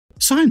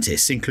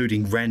Scientists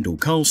including Randall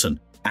Carlson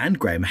and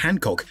Graham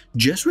Hancock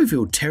just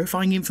revealed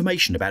terrifying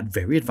information about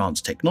very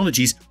advanced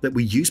technologies that were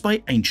used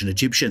by ancient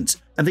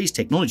Egyptians, and these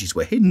technologies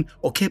were hidden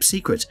or kept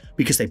secret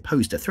because they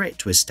posed a threat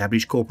to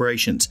established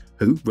corporations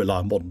who rely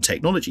on modern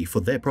technology for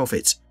their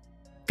profits.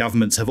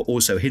 Governments have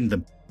also hidden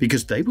them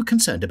because they were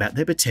concerned about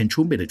their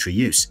potential military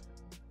use.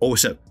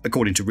 Also,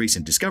 according to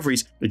recent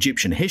discoveries,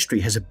 Egyptian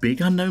history has a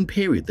big unknown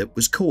period that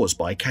was caused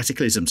by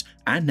cataclysms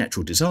and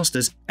natural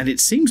disasters, and it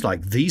seems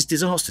like these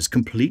disasters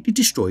completely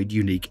destroyed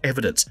unique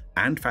evidence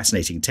and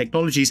fascinating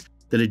technologies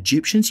that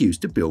Egyptians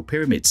used to build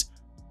pyramids.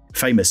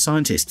 Famous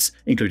scientists,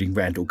 including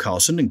Randall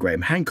Carlson and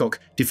Graham Hancock,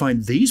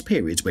 defined these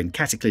periods when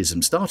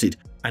cataclysms started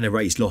and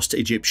erased lost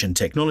Egyptian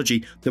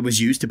technology that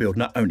was used to build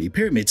not only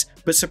pyramids,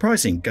 but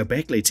surprising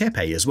Göbekli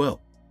Tepe as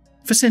well.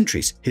 For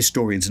centuries,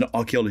 historians and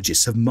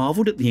archaeologists have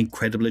marveled at the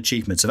incredible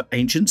achievements of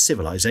ancient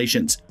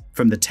civilizations.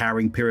 From the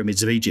towering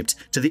pyramids of Egypt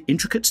to the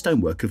intricate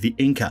stonework of the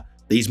Inca,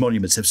 these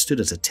monuments have stood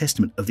as a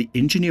testament of the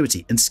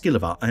ingenuity and skill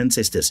of our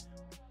ancestors.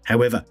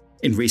 However,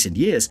 in recent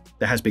years,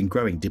 there has been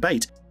growing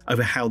debate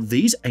over how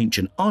these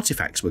ancient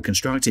artifacts were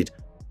constructed.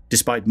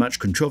 Despite much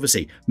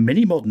controversy,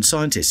 many modern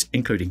scientists,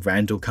 including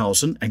Randall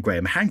Carlson and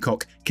Graham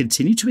Hancock,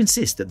 continue to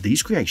insist that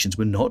these creations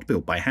were not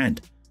built by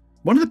hand.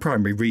 One of the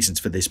primary reasons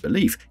for this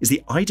belief is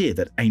the idea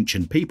that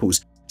ancient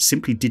peoples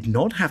simply did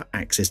not have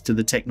access to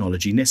the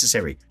technology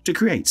necessary to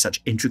create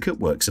such intricate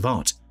works of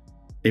art.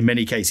 In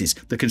many cases,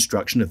 the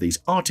construction of these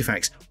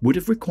artifacts would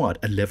have required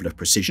a level of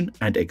precision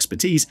and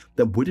expertise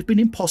that would have been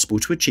impossible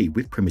to achieve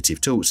with primitive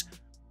tools.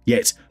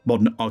 Yet,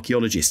 modern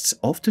archaeologists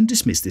often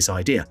dismiss this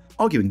idea,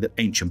 arguing that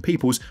ancient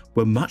peoples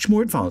were much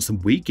more advanced than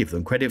we give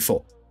them credit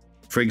for.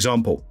 For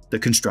example, the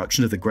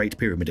construction of the Great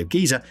Pyramid of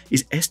Giza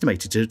is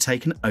estimated to have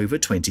taken over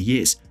 20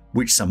 years,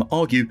 which some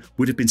argue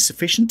would have been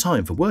sufficient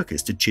time for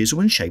workers to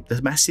chisel and shape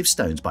the massive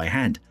stones by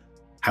hand.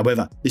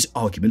 However, this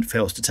argument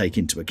fails to take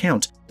into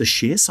account the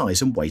sheer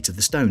size and weight of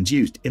the stones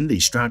used in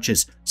these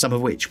structures, some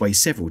of which weigh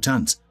several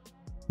tons.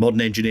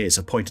 Modern engineers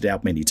have pointed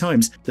out many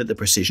times that the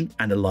precision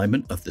and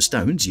alignment of the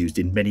stones used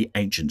in many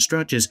ancient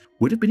structures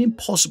would have been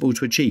impossible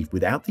to achieve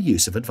without the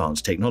use of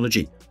advanced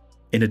technology.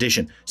 In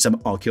addition,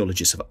 some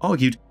archaeologists have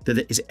argued that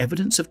there is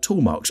evidence of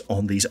tool marks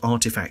on these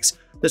artifacts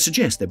that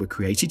suggest they were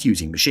created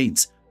using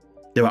machines.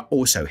 There are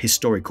also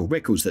historical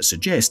records that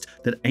suggest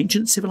that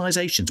ancient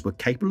civilizations were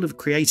capable of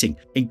creating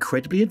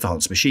incredibly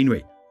advanced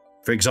machinery.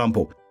 For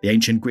example, the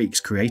ancient Greeks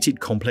created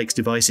complex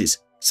devices,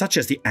 such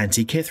as the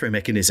Antikythera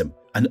mechanism,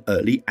 an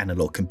early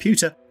analog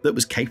computer that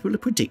was capable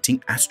of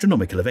predicting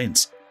astronomical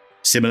events.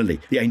 Similarly,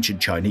 the ancient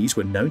Chinese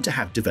were known to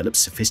have developed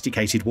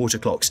sophisticated water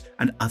clocks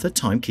and other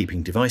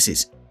timekeeping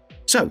devices.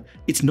 So,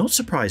 it's not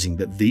surprising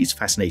that these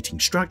fascinating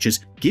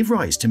structures give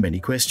rise to many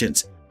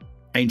questions.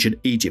 Ancient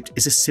Egypt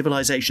is a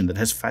civilization that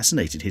has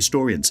fascinated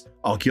historians,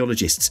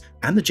 archaeologists,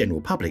 and the general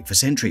public for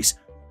centuries.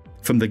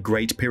 From the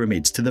Great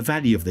Pyramids to the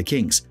Valley of the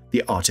Kings,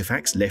 the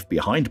artifacts left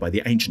behind by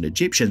the ancient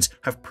Egyptians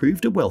have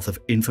proved a wealth of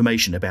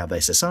information about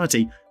their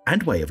society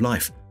and way of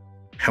life.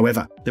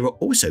 However, there are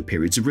also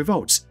periods of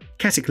revolts,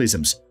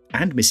 cataclysms,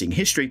 and missing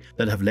history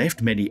that have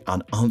left many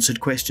unanswered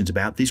questions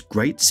about this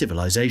great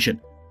civilization.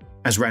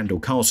 As Randall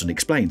Carlson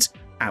explains,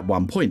 at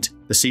one point,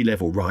 the sea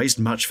level rose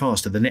much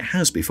faster than it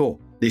has before.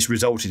 This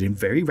resulted in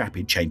very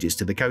rapid changes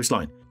to the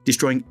coastline,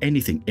 destroying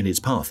anything in its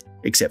path,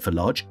 except for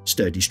large,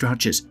 sturdy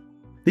structures.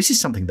 This is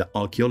something that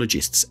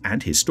archaeologists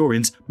and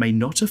historians may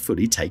not have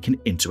fully taken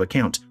into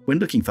account when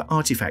looking for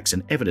artifacts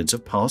and evidence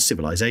of past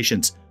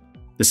civilizations.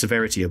 The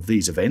severity of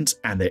these events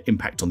and their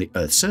impact on the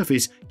Earth's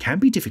surface can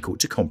be difficult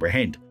to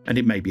comprehend, and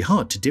it may be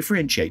hard to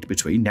differentiate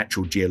between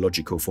natural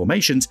geological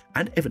formations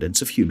and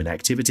evidence of human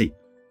activity.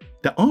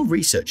 There are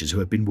researchers who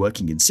have been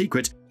working in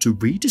secret to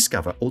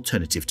rediscover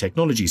alternative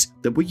technologies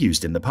that were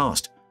used in the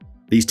past.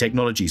 These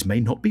technologies may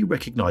not be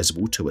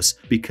recognizable to us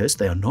because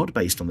they are not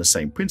based on the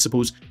same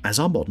principles as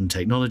our modern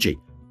technology.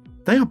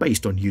 They are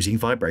based on using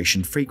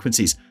vibration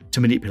frequencies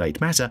to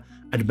manipulate matter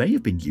and may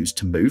have been used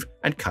to move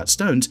and cut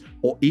stones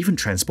or even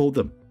transport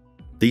them.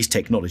 These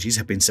technologies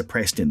have been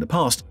suppressed in the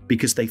past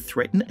because they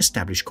threaten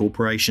established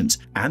corporations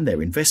and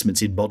their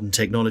investments in modern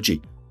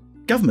technology.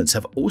 Governments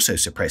have also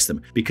suppressed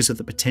them because of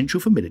the potential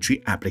for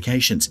military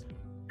applications.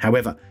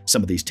 However,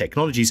 some of these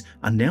technologies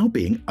are now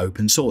being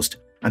open-sourced,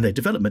 and their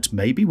development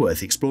may be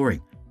worth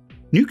exploring.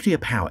 Nuclear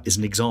power is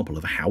an example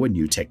of how a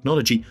new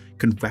technology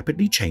can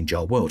rapidly change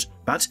our world,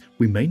 but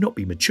we may not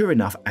be mature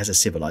enough as a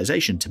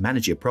civilization to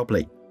manage it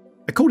properly.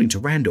 According to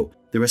Randall,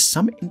 there are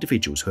some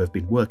individuals who have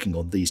been working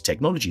on these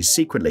technologies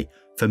secretly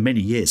for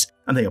many years,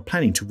 and they are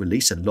planning to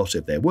release a lot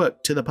of their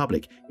work to the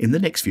public in the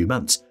next few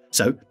months,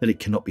 so that it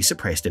cannot be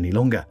suppressed any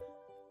longer.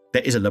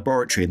 There is a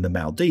laboratory in the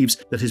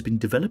Maldives that has been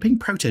developing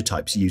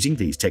prototypes using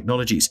these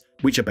technologies,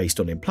 which are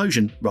based on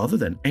implosion rather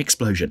than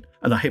explosion,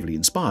 and are heavily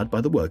inspired by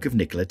the work of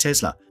Nikola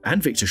Tesla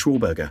and Victor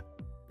Schwarberger.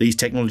 These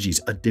technologies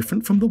are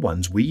different from the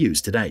ones we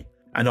use today,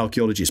 and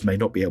archaeologists may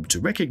not be able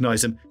to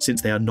recognize them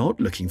since they are not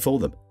looking for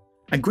them.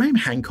 And Graham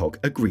Hancock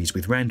agrees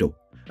with Randall.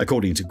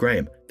 According to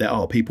Graham, there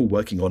are people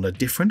working on a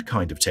different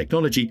kind of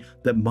technology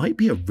that might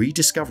be a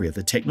rediscovery of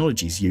the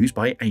technologies used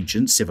by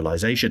ancient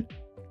civilization.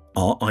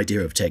 Our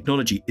idea of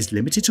technology is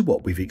limited to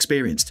what we've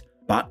experienced,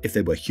 but if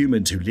there were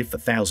humans who lived for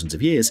thousands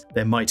of years,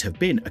 there might have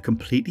been a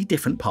completely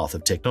different path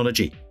of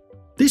technology.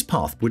 This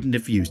path wouldn't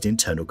have used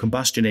internal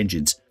combustion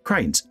engines,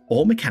 cranes,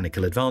 or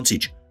mechanical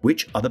advantage,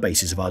 which are the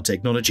basis of our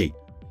technology.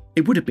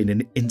 It would have been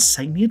an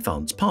insanely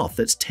advanced path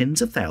that's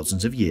tens of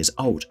thousands of years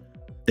old.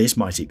 This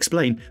might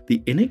explain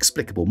the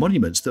inexplicable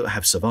monuments that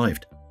have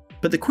survived.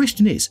 But the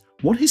question is,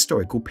 what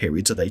historical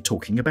periods are they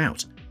talking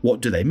about?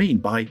 What do they mean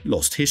by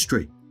lost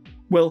history?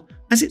 Well,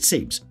 as it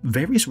seems,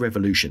 various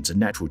revolutions and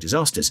natural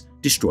disasters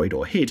destroyed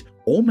or hid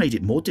or made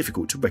it more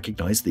difficult to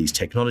recognize these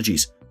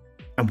technologies.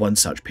 And one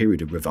such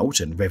period of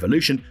revolt and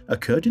revolution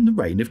occurred in the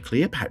reign of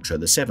Cleopatra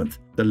VII,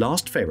 the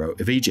last pharaoh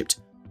of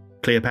Egypt.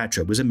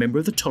 Cleopatra was a member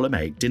of the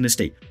Ptolemaic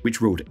dynasty, which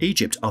ruled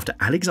Egypt after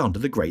Alexander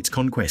the Great's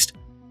conquest.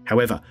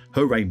 However,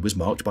 her reign was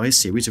marked by a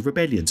series of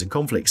rebellions and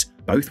conflicts,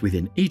 both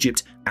within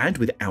Egypt and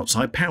with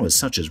outside powers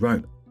such as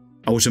Rome.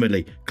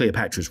 Ultimately,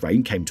 Cleopatra's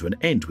reign came to an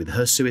end with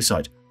her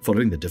suicide,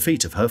 following the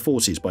defeat of her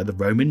forces by the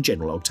Roman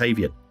general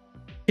Octavian.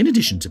 In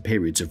addition to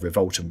periods of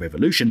revolt and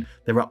revolution,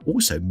 there are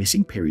also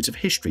missing periods of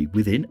history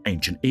within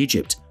ancient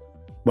Egypt.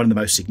 One of the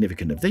most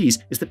significant of these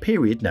is the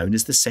period known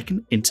as the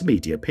Second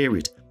Intermediate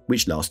Period,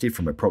 which lasted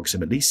from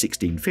approximately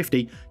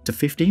 1650 to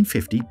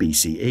 1550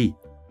 BCE.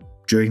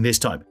 During this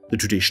time, the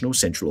traditional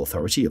central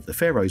authority of the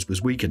pharaohs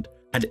was weakened,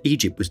 and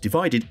Egypt was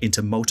divided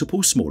into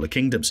multiple smaller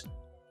kingdoms.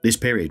 This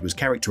period was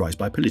characterized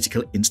by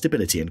political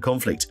instability and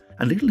conflict,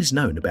 and little is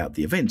known about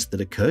the events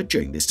that occurred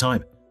during this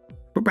time.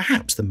 But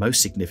perhaps the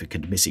most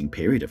significant missing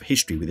period of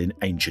history within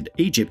ancient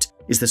Egypt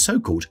is the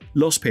so-called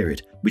Lost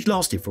Period, which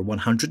lasted for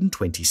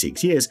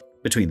 126 years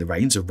between the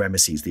reigns of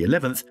Ramesses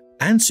XI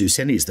and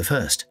Susenes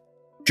I.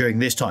 During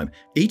this time,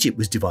 Egypt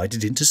was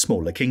divided into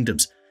smaller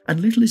kingdoms, and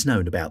little is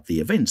known about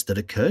the events that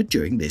occurred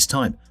during this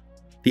time.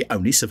 The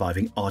only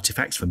surviving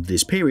artifacts from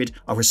this period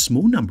are a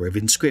small number of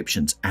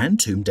inscriptions and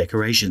tomb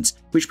decorations,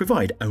 which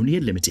provide only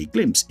a limited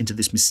glimpse into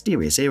this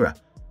mysterious era.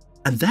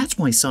 And that's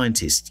why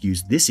scientists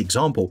use this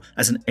example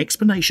as an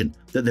explanation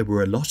that there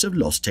were a lot of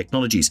lost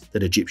technologies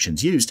that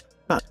Egyptians used,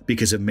 but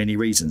because of many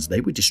reasons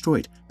they were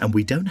destroyed and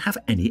we don't have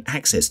any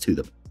access to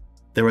them.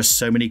 There are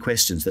so many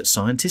questions that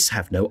scientists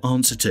have no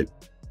answer to.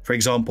 For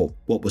example,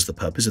 what was the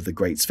purpose of the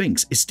Great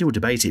Sphinx is still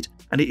debated,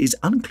 and it is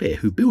unclear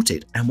who built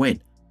it and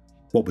when.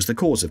 What was the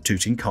cause of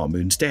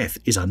Tutankhamun's death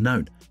is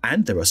unknown,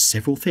 and there are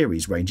several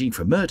theories ranging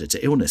from murder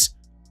to illness.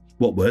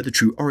 What were the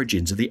true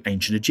origins of the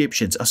ancient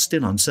Egyptians are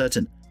still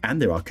uncertain,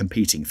 and there are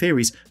competing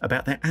theories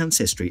about their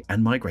ancestry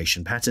and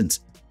migration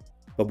patterns.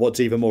 But what's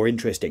even more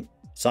interesting,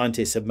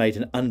 scientists have made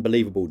an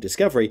unbelievable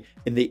discovery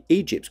in the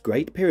Egypt's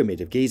Great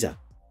Pyramid of Giza.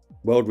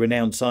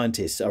 World-renowned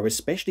scientists are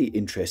especially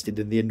interested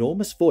in the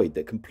enormous void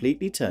that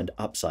completely turned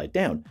upside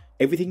down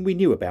everything we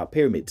knew about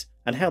pyramids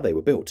and how they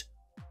were built.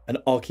 An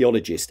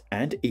archaeologist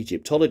and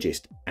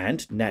Egyptologist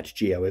and Nat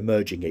Geo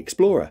emerging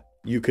explorer,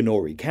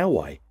 Yukinori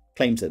Kawai,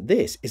 claims that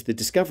this is the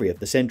discovery of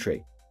the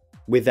century.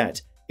 With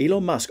that,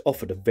 Elon Musk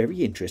offered a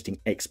very interesting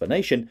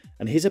explanation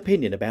and his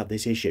opinion about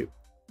this issue.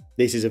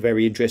 This is a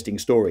very interesting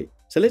story,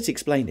 so let's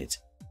explain it.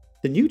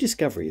 The new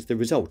discovery is the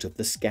result of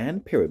the Scan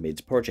Pyramids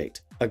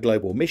project, a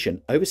global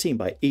mission overseen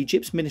by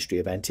Egypt's Ministry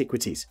of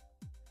Antiquities.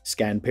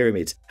 Scan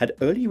Pyramids had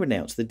earlier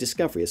announced the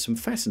discovery of some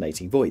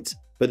fascinating voids,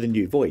 but the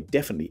new void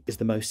definitely is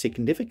the most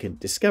significant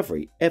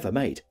discovery ever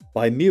made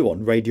by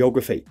muon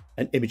radiography,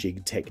 an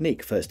imaging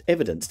technique first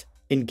evidenced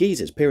in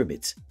Giza's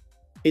pyramids.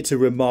 It's a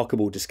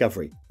remarkable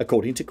discovery,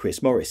 according to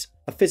Chris Morris,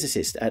 a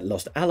physicist at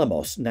Los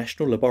Alamos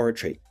National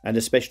Laboratory and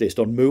a specialist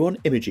on muon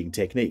imaging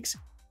techniques.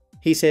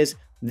 He says,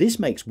 "This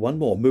makes one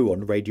more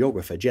muon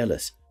radiographer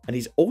jealous, and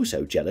he's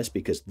also jealous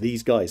because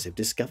these guys have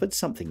discovered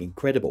something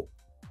incredible."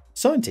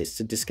 Scientists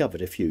had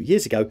discovered a few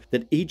years ago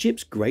that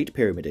Egypt's Great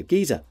Pyramid of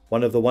Giza,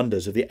 one of the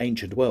wonders of the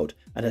ancient world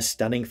and a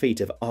stunning feat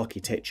of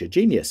architecture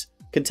genius,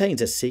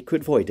 contains a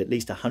secret void at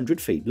least 100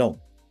 feet long.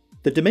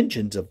 The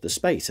dimensions of the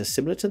space are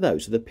similar to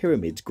those of the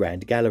pyramid's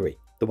Grand Gallery,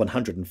 the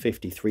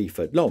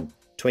 153-foot long,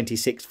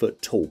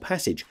 26-foot tall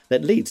passage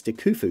that leads to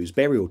Khufu's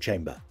burial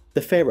chamber,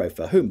 the pharaoh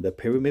for whom the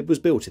pyramid was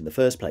built in the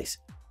first place.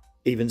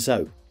 Even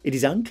so, it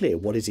is unclear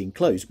what is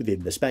enclosed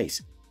within the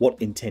space,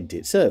 what intent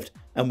it served,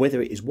 and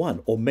whether it is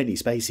one or many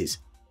spaces.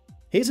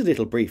 Here's a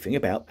little briefing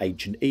about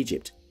ancient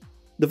Egypt.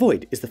 The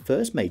void is the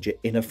first major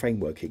inner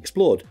framework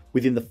explored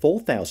within the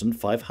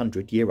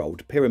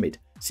 4,500-year-old pyramid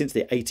since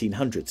the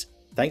 1800s,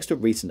 thanks to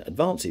recent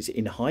advances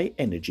in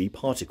high-energy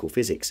particle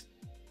physics.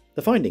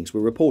 The findings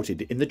were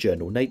reported in the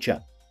journal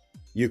Nature.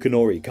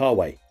 Yukinori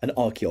Kawai, an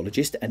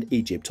archaeologist and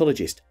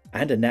Egyptologist,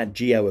 and a Nat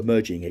Geo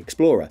emerging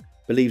explorer,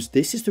 believes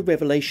this is the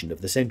revelation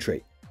of the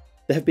century.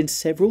 There have been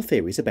several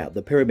theories about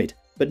the pyramid,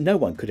 but no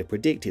one could have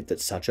predicted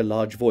that such a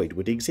large void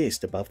would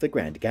exist above the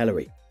Grand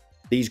Gallery.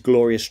 These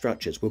glorious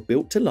structures were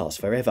built to last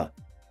forever.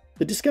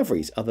 The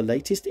discoveries are the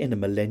latest in a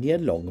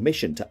millennia-long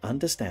mission to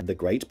understand the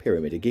Great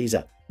Pyramid of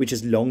Giza, which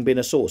has long been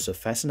a source of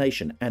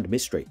fascination and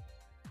mystery.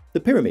 The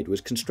pyramid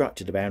was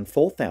constructed around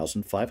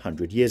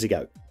 4,500 years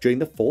ago, during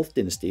the 4th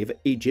dynasty of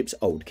Egypt's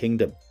Old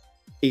Kingdom.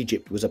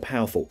 Egypt was a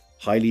powerful,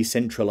 highly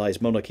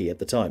centralized monarchy at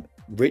the time,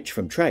 rich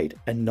from trade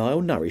and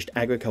Nile-nourished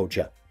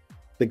agriculture.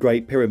 The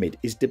Great Pyramid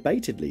is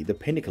debatedly the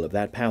pinnacle of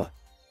that power.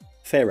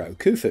 Pharaoh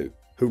Khufu,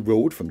 who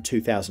ruled from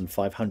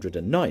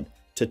 2509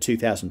 to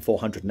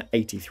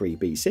 2483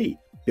 BC,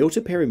 built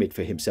a pyramid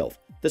for himself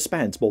that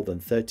spans more than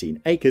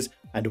 13 acres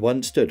and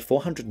once stood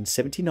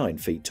 479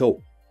 feet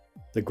tall.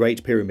 The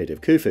Great Pyramid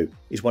of Khufu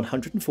is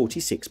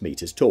 146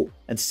 meters tall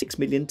and 6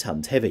 million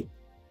tons heavy.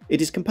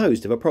 It is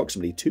composed of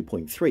approximately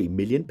 2.3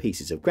 million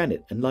pieces of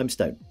granite and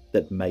limestone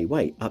that may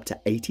weigh up to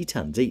 80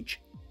 tons each.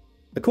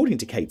 According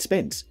to Kate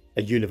Spence,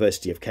 a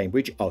University of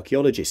Cambridge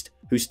archaeologist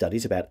who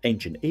studies about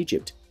ancient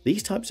Egypt,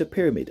 these types of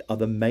pyramid are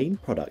the main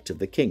product of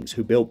the kings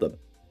who built them.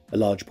 A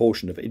large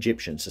portion of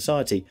Egyptian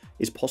society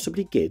is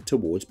possibly geared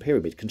towards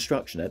pyramid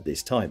construction at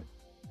this time.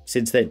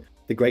 Since then,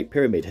 the Great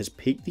Pyramid has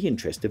piqued the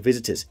interest of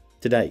visitors.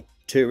 Today,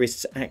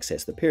 tourists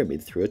access the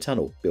pyramid through a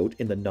tunnel built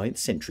in the 9th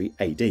century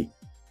AD.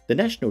 The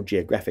National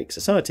Geographic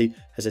Society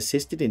has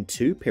assisted in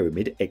 2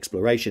 pyramid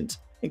explorations,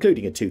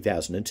 including a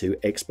 2002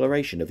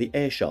 exploration of the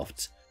air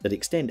shafts that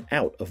extend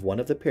out of one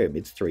of the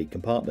pyramid's 3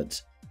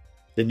 compartments.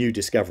 The new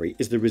discovery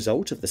is the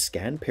result of the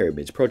Scan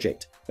Pyramids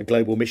project, a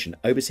global mission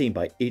overseen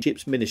by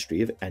Egypt's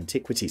Ministry of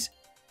Antiquities.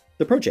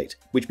 The project,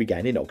 which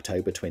began in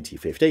October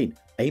 2015,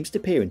 aims to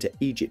peer into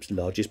Egypt's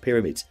largest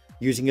pyramids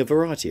using a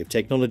variety of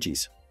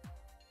technologies.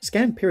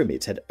 Scan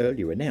Pyramids had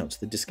earlier announced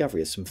the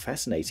discovery of some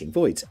fascinating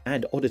voids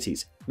and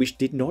oddities, which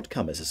did not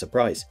come as a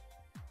surprise.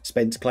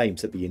 Spence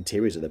claims that the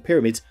interiors of the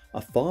pyramids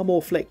are far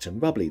more flecked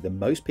and rubbly than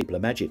most people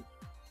imagine.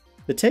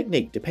 The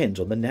technique depends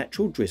on the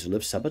natural drizzle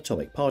of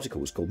subatomic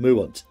particles called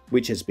muons,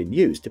 which has been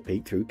used to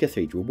peek through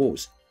cathedral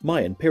walls,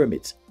 Mayan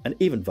pyramids, and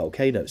even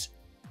volcanoes.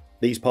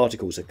 These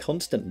particles are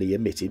constantly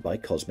emitted by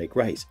cosmic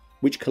rays,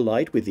 which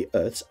collide with the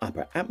Earth's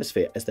upper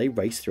atmosphere as they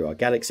race through our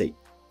galaxy.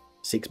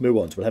 6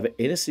 muons will have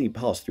innocently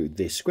passed through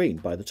this screen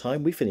by the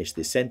time we finish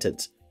this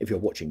sentence, if you're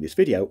watching this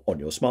video on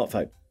your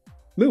smartphone.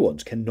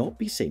 Muons cannot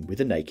be seen with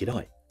the naked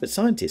eye, but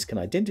scientists can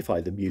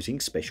identify them using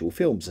special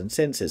films and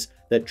sensors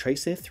that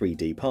trace their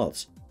 3D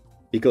paths.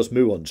 Because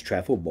muons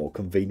travel more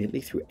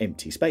conveniently through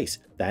empty space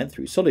than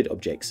through solid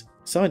objects,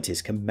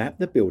 scientists can map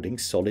the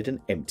building's solid and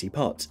empty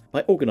parts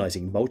by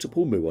organizing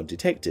multiple muon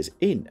detectors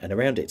in and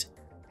around it.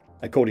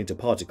 According to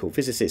particle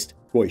physicist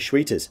Roy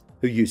Schwieters,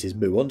 who uses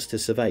muons to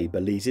survey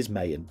Belize's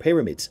Mayan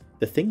pyramids,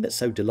 the thing that's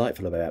so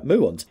delightful about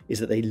muons is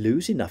that they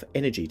lose enough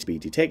energy to be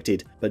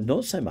detected, but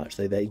not so much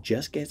that they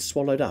just get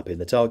swallowed up in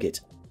the target.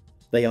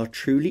 They are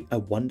truly a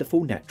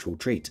wonderful natural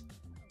treat.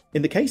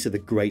 In the case of the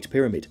Great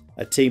Pyramid,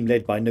 a team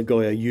led by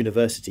Nagoya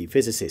University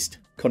physicist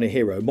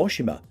Konihiro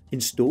Moshima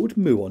installed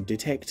muon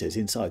detectors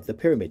inside the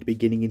pyramid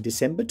beginning in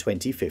December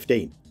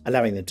 2015,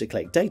 allowing them to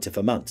collect data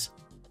for months.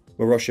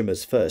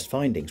 Moroshima's first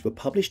findings were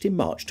published in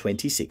March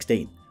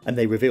 2016, and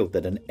they revealed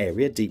that an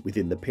area deep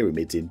within the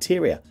pyramid's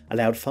interior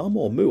allowed far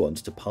more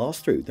muons to pass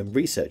through than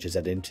researchers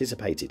had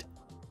anticipated.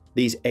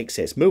 These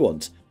excess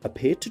muons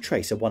appeared to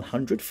trace a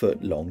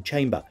 100-foot long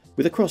chamber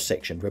with a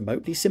cross-section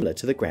remotely similar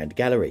to the Grand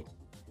Gallery.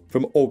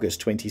 From August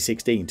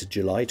 2016 to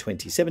July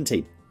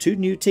 2017, 2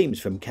 new teams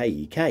from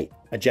KEK,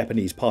 a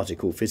Japanese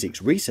particle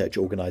physics research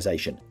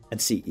organization, and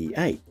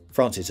CEA,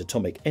 France's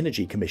Atomic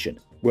Energy Commission,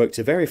 worked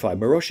to verify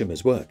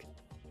Moroshima's work.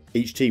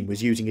 Each team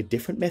was using a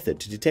different method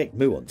to detect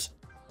muons.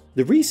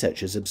 The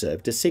researchers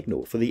observed a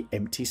signal for the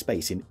empty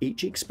space in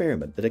each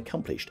experiment that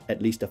accomplished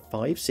at least a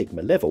 5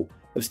 sigma level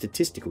of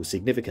statistical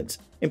significance,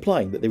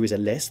 implying that there is a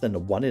less than a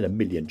 1 in a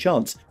million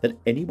chance that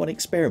any one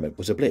experiment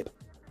was a blip.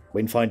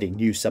 When finding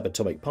new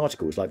subatomic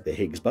particles like the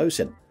Higgs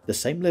boson, the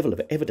same level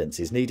of evidence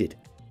is needed.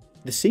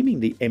 The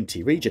seemingly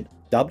empty region,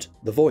 dubbed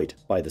the void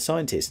by the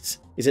scientists,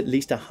 is at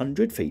least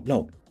 100 feet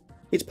long.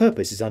 Its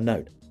purpose is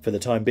unknown. For the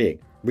time being,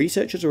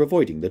 researchers are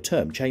avoiding the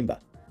term chamber.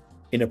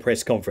 In a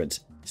press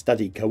conference,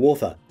 study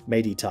co-author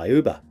Mehdi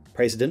Tayuba,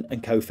 president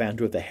and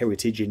co-founder of the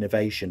Heritage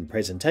Innovation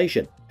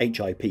Presentation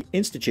HIP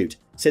Institute,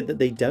 said that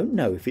they don't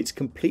know if it's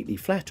completely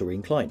flat or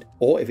inclined,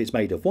 or if it's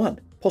made of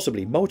one,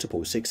 possibly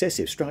multiple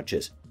successive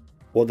structures.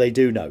 What they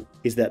do know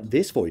is that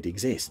this void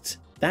exists.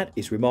 That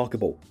is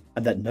remarkable,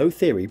 and that no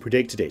theory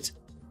predicted it.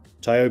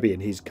 Tayuba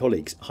and his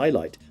colleagues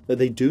highlight that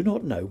they do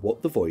not know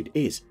what the void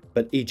is,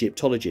 but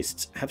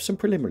Egyptologists have some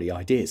preliminary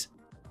ideas.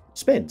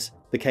 Spence,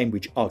 the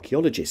Cambridge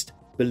archaeologist,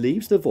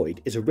 believes the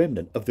void is a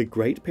remnant of the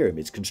Great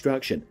Pyramid's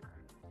construction.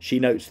 She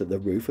notes that the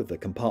roof of the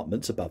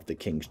compartments above the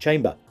king's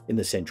chamber, in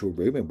the central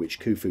room in which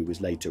Khufu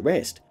was laid to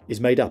rest,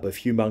 is made up of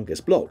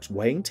humongous blocks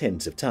weighing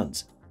tens of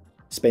tons.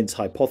 Spence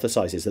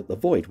hypothesizes that the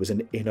void was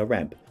an inner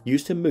ramp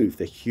used to move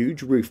the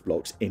huge roof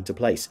blocks into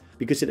place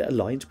because it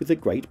aligns with the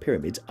Great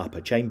Pyramid's upper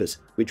chambers,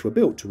 which were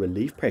built to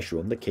relieve pressure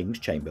on the king's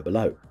chamber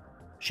below.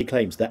 She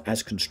claims that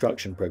as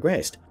construction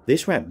progressed,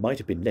 this ramp might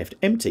have been left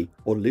empty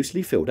or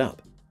loosely filled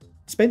up.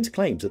 Spence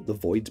claims that the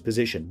void's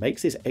position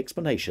makes this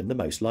explanation the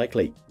most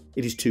likely.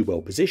 It is too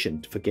well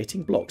positioned for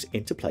getting blocks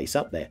into place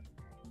up there.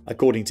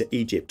 According to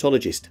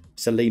Egyptologist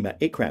Salima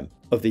Ikram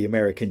of the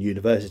American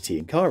University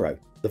in Cairo,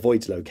 The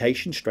void's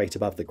location straight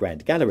above the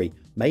Grand Gallery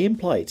may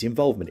imply its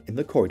involvement in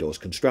the corridor's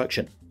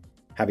construction.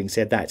 Having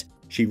said that,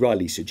 she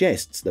wryly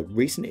suggests that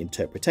recent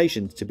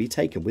interpretations to be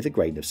taken with a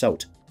grain of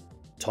salt.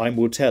 Time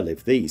will tell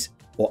if these,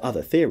 or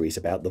other theories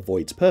about the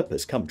void's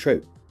purpose, come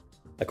true.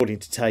 According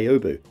to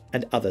Tayobu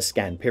and other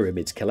Scan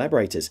Pyramids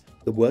collaborators,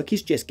 the work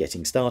is just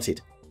getting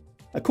started.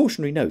 A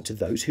cautionary note to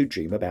those who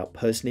dream about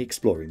personally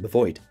exploring the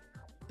void.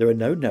 There are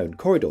no known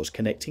corridors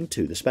connecting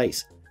to the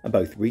space, and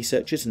both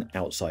researchers and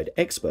outside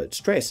experts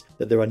stress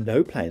that there are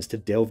no plans to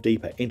delve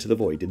deeper into the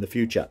void in the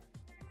future.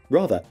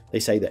 Rather, they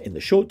say that in the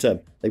short term,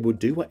 they will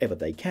do whatever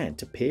they can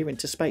to peer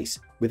into space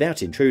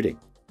without intruding.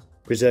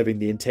 Preserving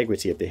the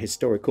integrity of the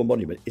historical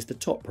monument is the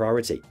top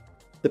priority.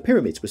 The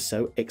pyramids were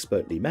so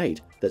expertly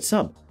made that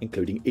some,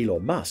 including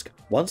Elon Musk,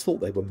 once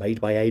thought they were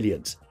made by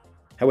aliens.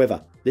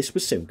 However, this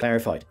was soon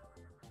clarified.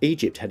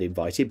 Egypt had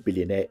invited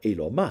billionaire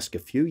Elon Musk a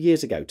few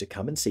years ago to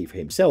come and see for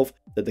himself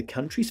that the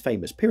country's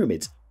famous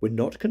pyramids were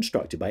not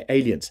constructed by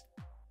aliens.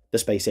 The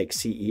SpaceX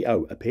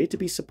CEO appeared to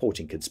be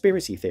supporting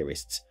conspiracy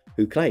theorists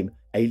who claim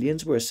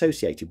aliens were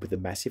associated with the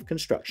massive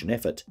construction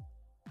effort.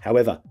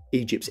 However,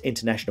 Egypt's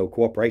International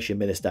Cooperation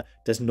Minister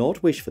does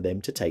not wish for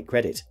them to take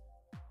credit.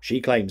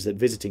 She claims that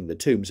visiting the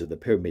tombs of the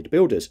pyramid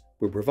builders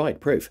will provide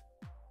proof.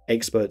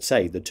 Experts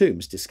say the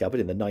tombs discovered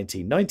in the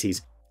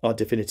 1990s are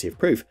definitive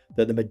proof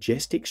that the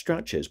majestic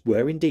structures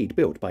were indeed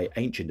built by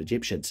ancient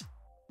Egyptians.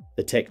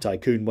 The tech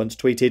tycoon once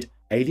tweeted,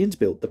 "Aliens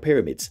built the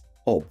pyramids,"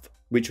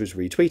 which was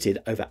retweeted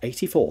over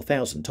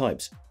 84,000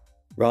 times.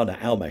 Rana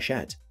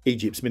al-Mashat,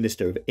 Egypt's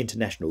Minister of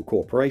International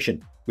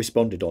Cooperation,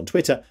 responded on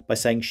Twitter by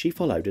saying she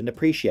followed and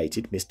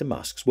appreciated Mr.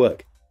 Musk's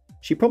work.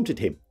 She prompted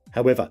him,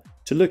 however,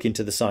 to look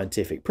into the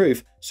scientific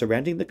proof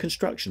surrounding the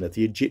construction of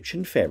the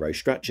Egyptian pharaoh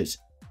structures.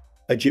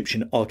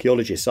 Egyptian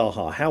archaeologist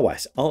Zaha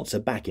Hawass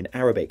answered back in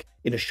Arabic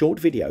in a short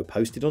video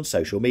posted on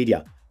social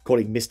media,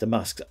 calling Mr.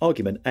 Musk's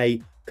argument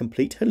a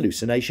complete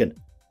hallucination.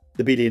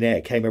 The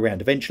billionaire came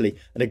around eventually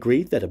and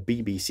agreed that a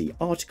BBC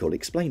article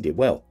explained it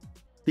well.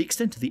 The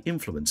extent of the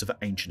influence of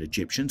ancient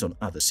Egyptians on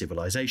other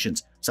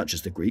civilizations, such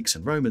as the Greeks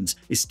and Romans,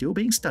 is still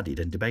being studied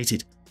and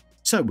debated.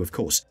 So, of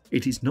course,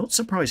 it is not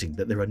surprising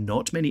that there are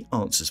not many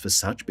answers for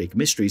such big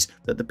mysteries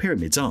that the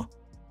pyramids are.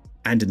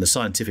 And in the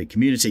scientific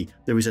community,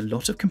 there is a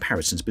lot of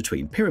comparisons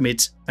between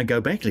pyramids and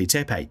Göbekli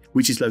Tepe,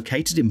 which is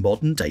located in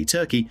modern-day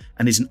Turkey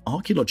and is an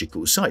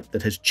archaeological site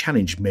that has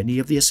challenged many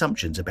of the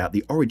assumptions about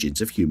the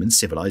origins of human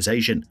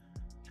civilization.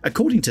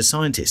 According to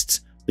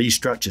scientists, these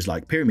structures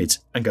like pyramids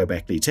and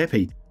Göbekli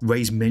Tepe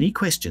raise many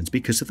questions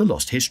because of the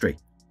lost history.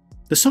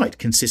 The site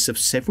consists of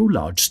several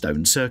large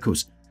stone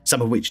circles,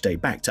 some of which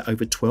date back to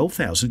over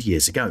 12,000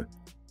 years ago.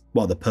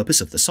 While the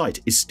purpose of the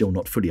site is still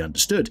not fully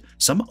understood,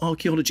 some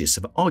archaeologists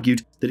have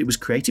argued that it was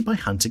created by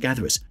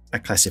hunter-gatherers, a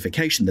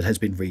classification that has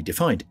been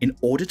redefined in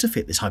order to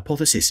fit this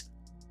hypothesis.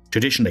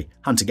 Traditionally,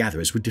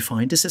 hunter-gatherers were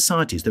defined as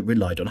societies that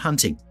relied on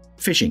hunting,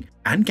 fishing,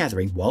 and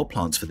gathering wild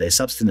plants for their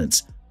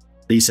subsistence.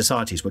 These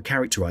societies were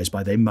characterized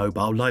by their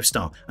mobile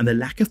lifestyle and the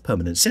lack of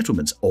permanent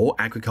settlements or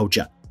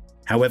agriculture.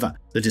 However,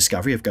 the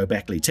discovery of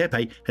Göbekli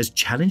Tepe has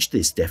challenged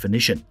this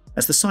definition,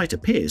 as the site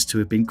appears to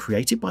have been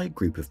created by a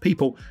group of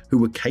people who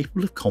were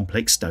capable of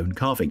complex stone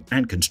carving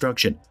and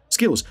construction,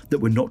 skills that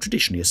were not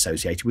traditionally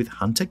associated with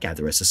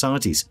hunter-gatherer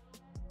societies.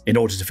 In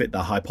order to fit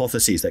the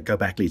hypothesis that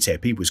Göbekli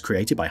Tepe was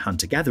created by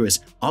hunter-gatherers,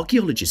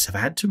 archaeologists have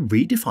had to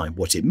redefine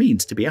what it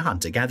means to be a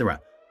hunter-gatherer.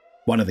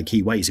 One of the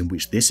key ways in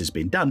which this has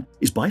been done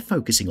is by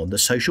focusing on the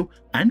social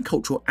and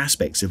cultural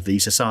aspects of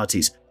these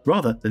societies,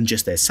 rather than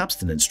just their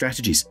subsistence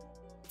strategies.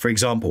 For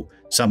example,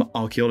 some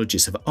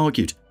archaeologists have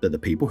argued that the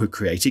people who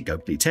created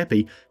Göbekli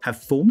Tepe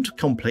have formed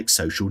complex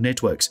social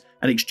networks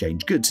and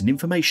exchanged goods and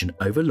information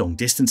over long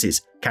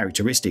distances,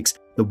 characteristics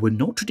that were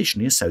not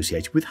traditionally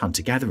associated with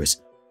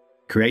hunter-gatherers.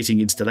 Creating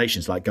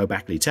installations like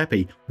Göbekli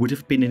Tepe would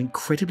have been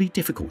incredibly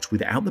difficult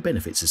without the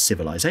benefits of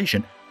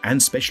civilization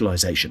and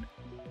specialization.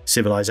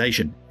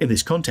 Civilization, in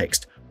this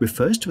context,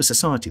 refers to a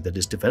society that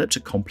has developed a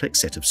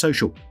complex set of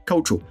social,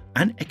 cultural,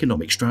 and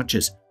economic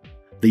structures.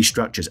 These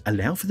structures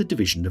allow for the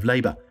division of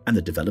labor and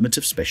the development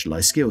of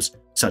specialized skills,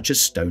 such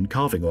as stone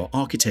carving or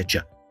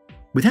architecture.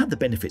 Without the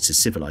benefits of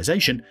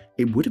civilization,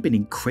 it would have been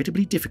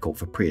incredibly difficult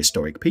for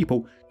prehistoric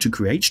people to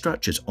create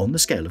structures on the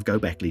scale of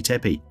Göbekli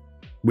Tepe.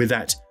 With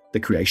that, the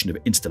creation of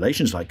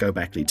installations like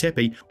Göbekli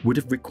Tepe would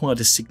have required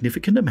a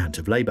significant amount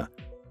of labor.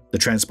 The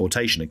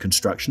transportation and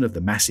construction of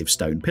the massive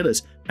stone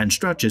pillars and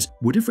structures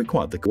would have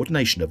required the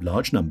coordination of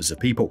large numbers of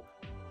people.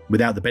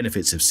 Without the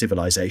benefits of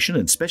civilization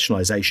and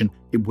specialization,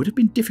 it would have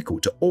been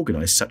difficult to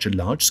organize such a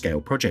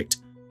large-scale project.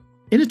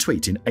 In a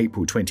tweet in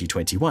April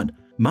 2021,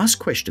 Musk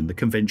questioned the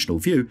conventional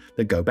view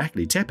that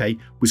Göbekli Tepe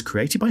was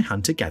created by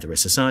hunter-gatherer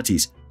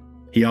societies.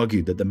 He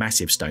argued that the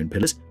massive stone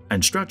pillars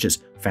and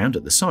structures found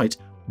at the site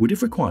would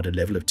have required a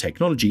level of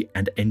technology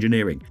and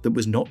engineering that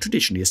was not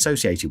traditionally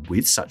associated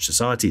with such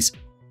societies.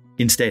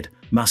 Instead,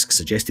 Musk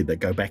suggested that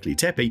Göbekli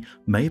Tepe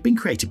may have been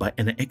created by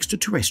an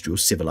extraterrestrial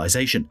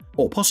civilization,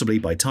 or possibly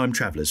by time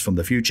travelers from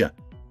the future.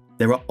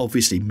 There are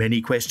obviously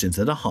many questions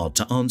that are hard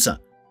to answer.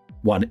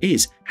 One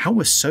is, how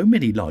were so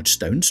many large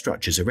stone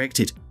structures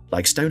erected,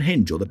 like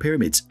Stonehenge or the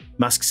pyramids?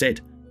 Musk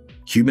said,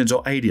 "Humans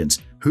or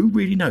aliens, who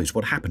really knows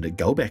what happened at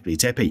Göbekli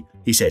Tepe?"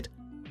 he said.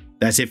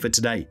 That's it for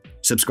today.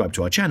 Subscribe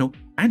to our channel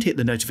and hit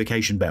the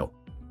notification bell.